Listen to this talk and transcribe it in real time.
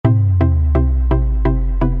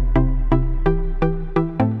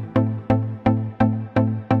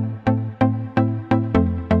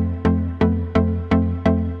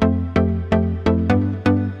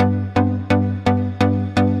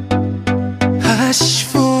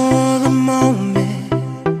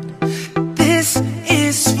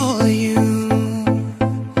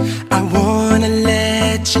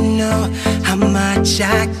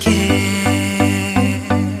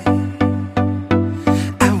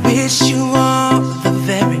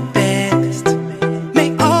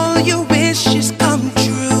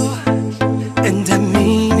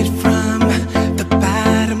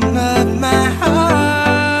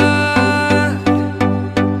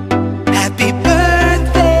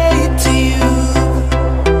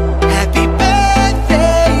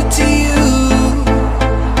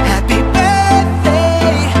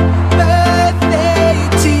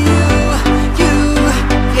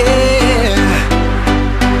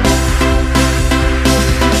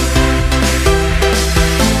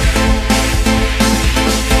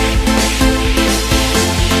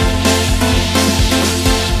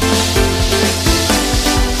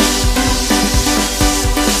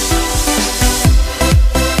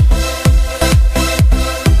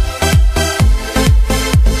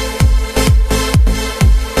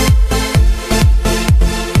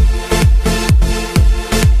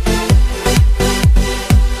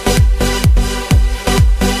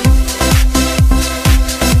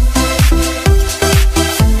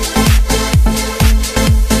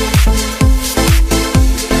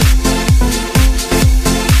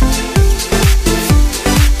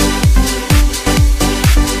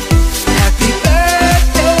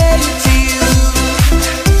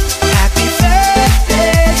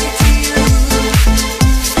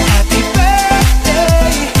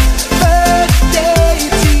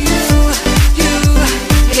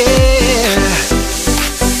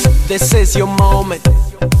This is your moment,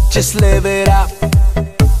 just live it up.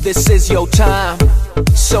 This is your time,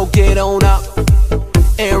 so get on up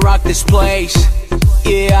and rock this place.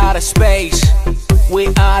 Yeah, out of space, we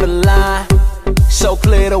out of line, so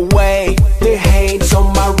clear the way. The hands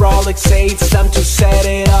on my Rolex, it's time to set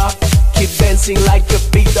it up. Keep dancing like your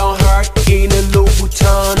feet don't hurt in the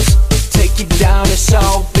Louboutins. Take it down to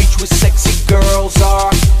South Beach where sexy girls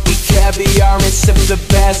are. Eat caviar and sip the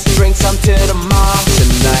best drinks until the morning.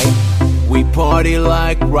 Tonight, we party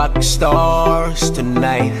like rock stars.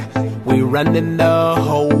 Tonight, we running the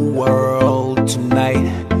whole world. Tonight,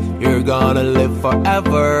 you're gonna live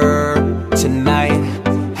forever.